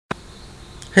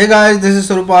Hey guys, this is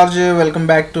Suruparj. Welcome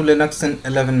back to Linux in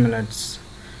 11 minutes.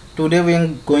 Today we are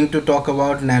going to talk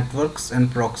about networks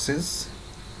and proxies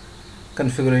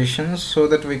configurations so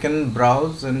that we can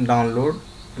browse and download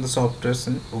the softwares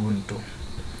in Ubuntu.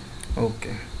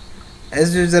 Okay.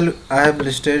 As usual, I have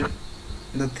listed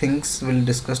the things we'll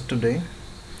discuss today.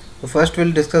 So first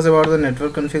we'll discuss about the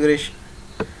network configuration.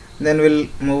 Then we'll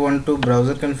move on to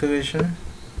browser configuration.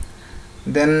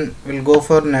 Then we'll go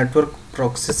for network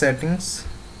proxy settings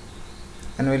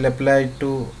and we'll apply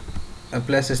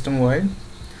system wide.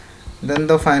 Then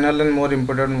the final and more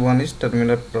important one is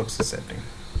terminal proxy setting.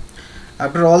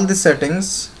 After all the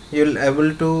settings, you'll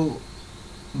able to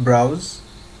browse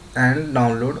and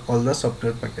download all the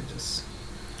software packages.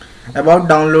 About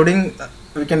downloading,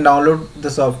 we can download the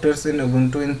softwares in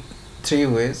Ubuntu in three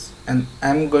ways, and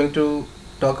I'm going to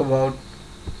talk about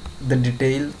the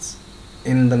details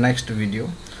in the next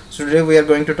video. So today we are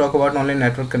going to talk about only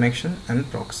network connection and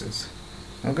proxies.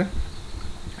 Okay,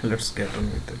 let's get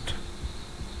on with it.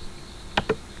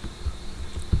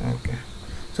 Okay,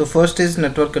 so first is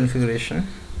network configuration.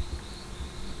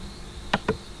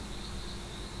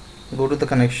 Go to the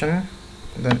connection,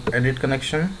 then edit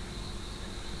connection,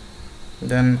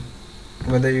 then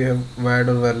whether you have wired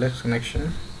or wireless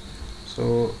connection.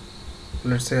 So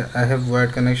let's say I have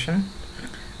wired connection,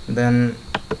 then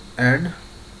add,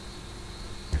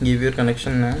 give your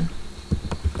connection name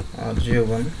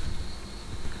RJ1,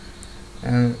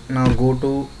 and now go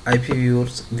to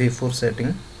IPv4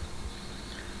 setting,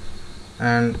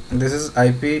 and this is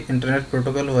IP Internet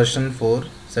Protocol version 4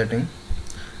 setting.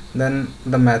 Then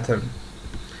the method,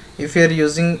 if you are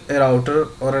using a router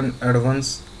or an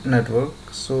advanced network,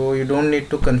 so you don't need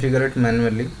to configure it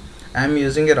manually. I am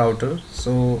using a router,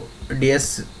 so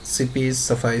DHCP is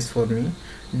suffice for me.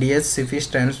 DHCP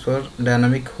stands for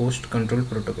Dynamic Host Control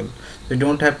Protocol. You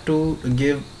don't have to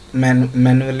give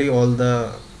manually all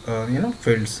the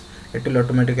fields. It will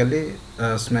automatically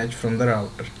snatch from the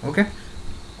router. Okay,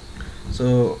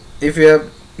 so if you have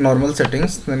normal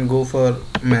settings, then go for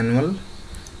manual,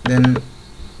 then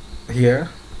here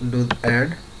do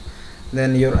add,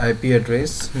 then your IP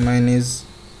address. Mine is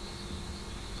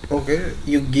okay,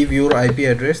 you give your IP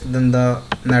address, then the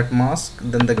net mask,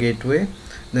 then the gateway,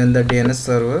 then the DNS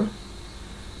server.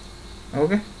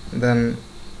 Okay, then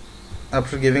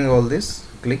after giving all this,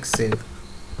 click save.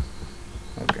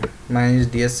 Okay, mine is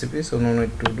DHCP, so no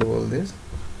need to do all this.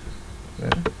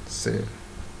 Then save.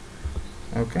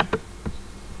 Okay,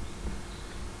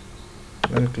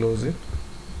 then close it.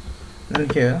 Then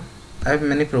here I have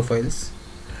many profiles,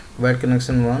 wired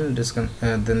connection 1,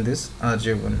 then this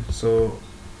RJ1. So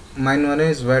mine one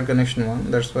is wired connection 1,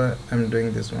 that's why I'm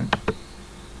doing this one.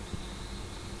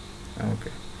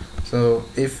 Okay, so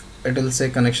if it will say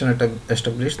connection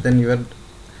established, then you are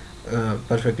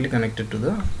perfectly connected to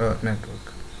the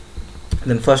network.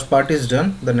 Then first part is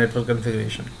done, the network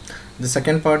configuration. The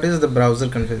second part is the browser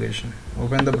configuration.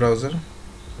 Open the browser.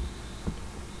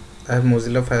 I have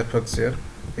Mozilla Firefox here.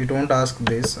 It won't ask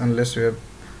this unless you have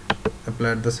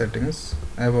applied the settings.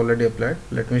 I have already applied.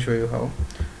 Let me show you how.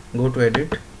 Go to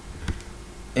edit.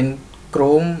 In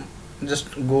Chrome,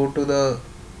 just go to the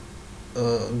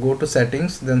go to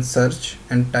settings, then search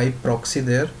and type proxy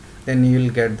there, then you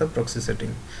will get the proxy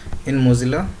setting. In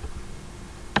Mozilla,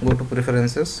 go to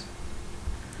preferences,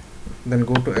 then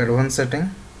go to advanced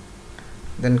setting,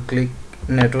 then click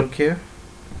network here,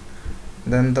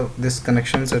 then this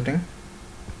connection setting.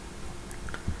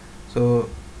 So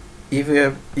if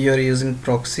you are using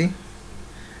proxy,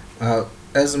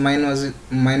 as mine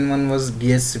one was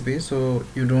DHCP, so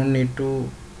you don't need to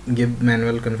give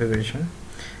manual configuration.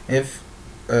 If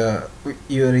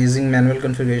you are using manual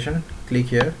configuration, click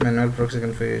here manual proxy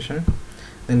configuration,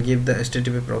 then give the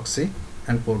HTTP proxy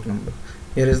and port number.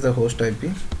 Here is the host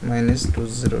IP, mine is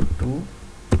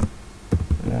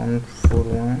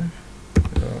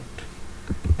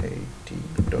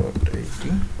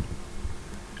 202.141.80.80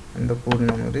 and the port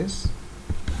number is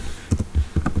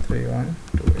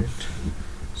 3128.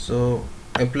 so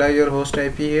apply your host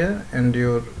IP here and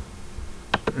your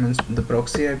the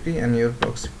proxy IP and your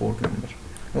proxy port number.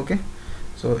 Okay,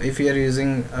 so if you are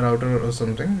using a router or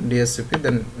something DHCP,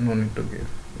 then no need to give,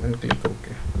 then click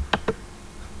OK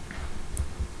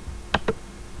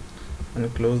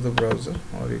and close the browser,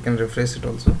 or you can refresh it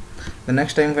also. The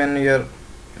next time when you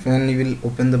will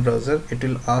open the browser, it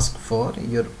will ask for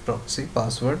your proxy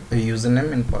password, a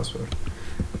username and password.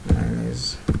 Mine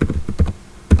is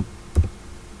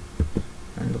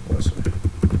and the password.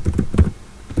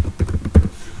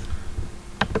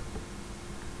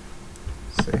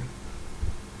 Say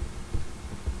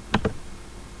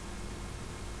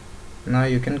now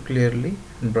you can clearly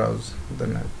browse the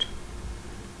net.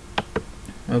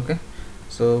 Okay,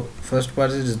 so first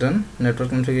part is done, network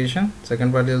configuration.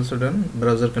 Second part is also done,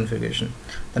 browser configuration.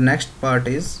 The next part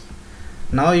is,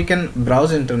 now you can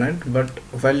browse internet, but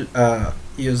while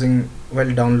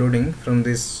while downloading from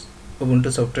this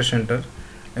Ubuntu Software Center,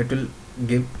 it will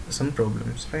give some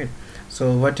problems, right?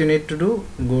 So what you need to do,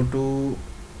 go to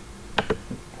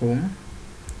home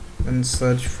and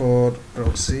search for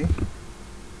proxy,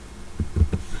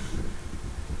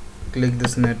 click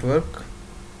this network,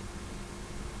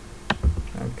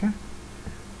 okay,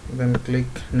 then click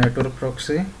network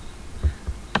proxy.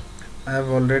 I have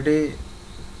already,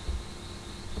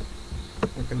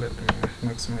 okay, let me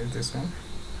maximize this one.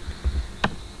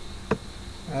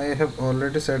 I have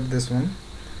already set this one,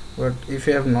 but if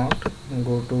you have not,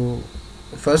 go to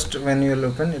first, when you will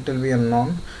open, it will be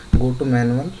unknown. Go to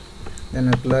manual, then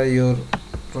apply your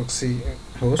proxy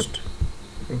host,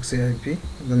 proxy IP,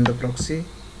 then the proxy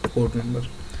port number,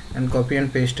 and copy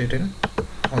and paste it in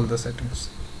all the settings,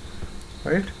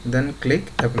 right? Then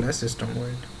click apply system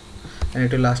wide, and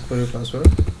it will ask for your password.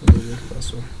 Use your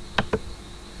password.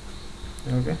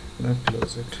 Okay, then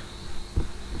close it.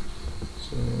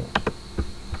 So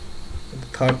the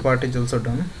third part is also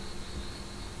done.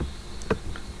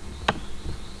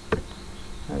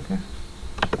 Okay,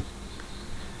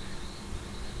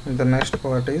 and the next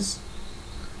part is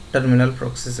terminal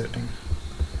proxy setting.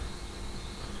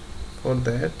 For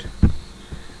that,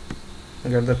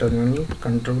 get the terminal,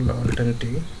 Control Alt and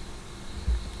T.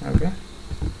 Okay,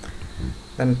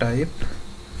 then type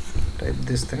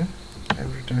this thing,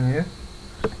 I've written here.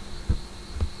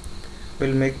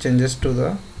 We'll make changes to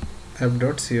the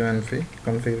app.conf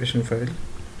configuration file.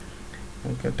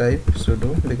 Okay, type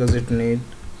sudo, because it need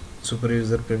super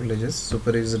user privileges,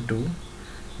 super user 2.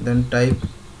 Then type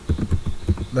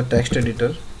the text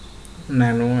editor,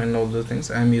 nano and all those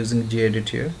things. I am using gedit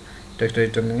here, text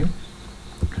editor name.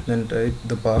 Then type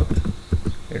the path,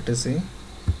 etc,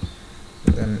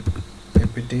 then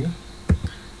apt,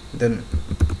 then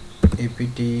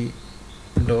apt.conf.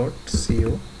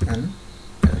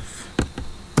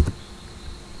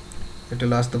 It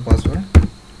will ask the password.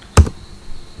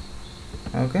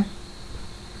 Okay,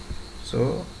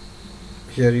 so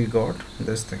here you got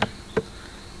this thing.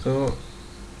 So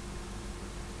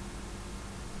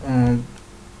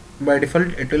by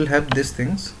default it will have these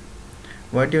things.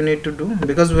 What you need to do,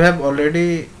 because we have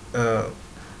already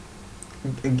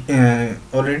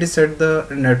set the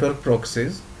network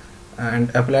proxies and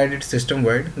applied it system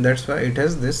wide, that's why it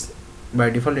has this. By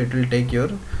default it will take your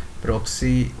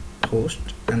proxy host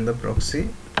and the proxy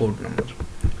port number.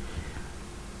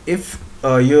 If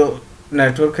your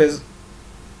network has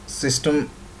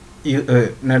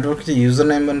network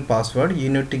username and password, you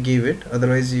need to give it,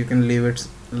 otherwise you can leave it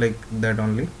like that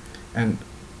only. And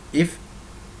if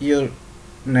your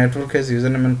network has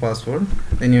username and password,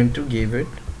 then you need to give it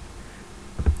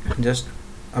just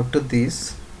up to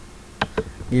this.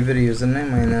 Give your username,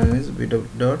 my name is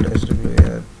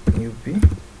b.swrup,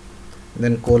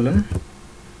 then colon,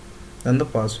 then the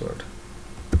password,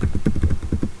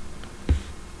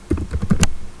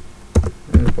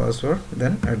 and the password,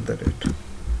 then at the rate.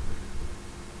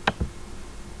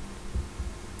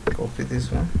 Copy this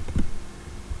one,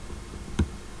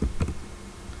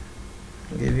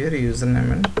 give your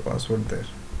username and password there.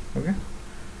 Okay,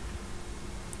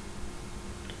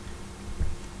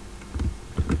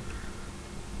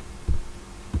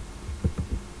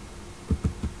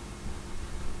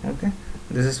 okay,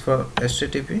 this is for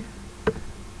HTTP,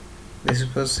 this is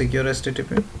for secure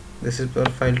HTTP, this is for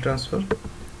file transfer,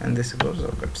 and this is for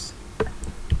sockets.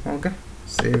 Okay,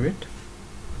 save it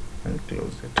and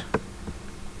close it.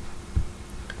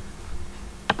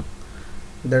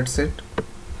 That's it,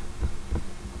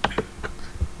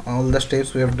 all the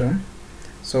steps we have done.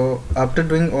 So after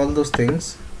doing all those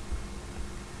things,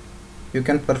 you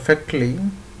can perfectly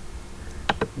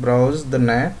browse the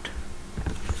net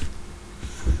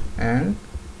and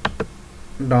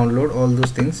download all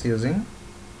those things using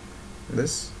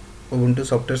this Ubuntu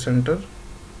Software Center,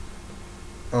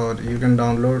 or you can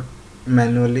download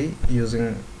manually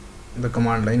using the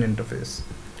command line interface.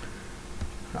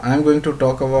 I am going to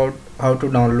talk about how to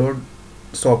download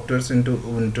softwares into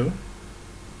Ubuntu.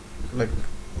 Like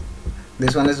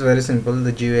this one is very simple,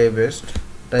 the GUI based.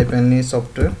 Type any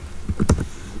software,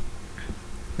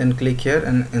 then click here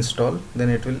and install, then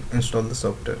it will install the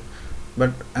software.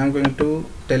 But I am going to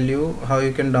tell you how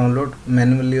you can download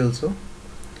manually also,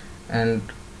 and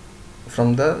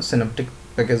from the Synaptic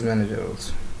Package Manager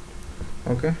also.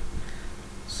 Okay,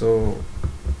 so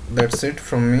that's it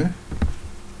from me.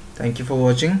 Thank you for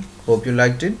watching, hope you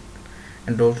liked it,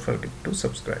 and don't forget to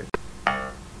subscribe.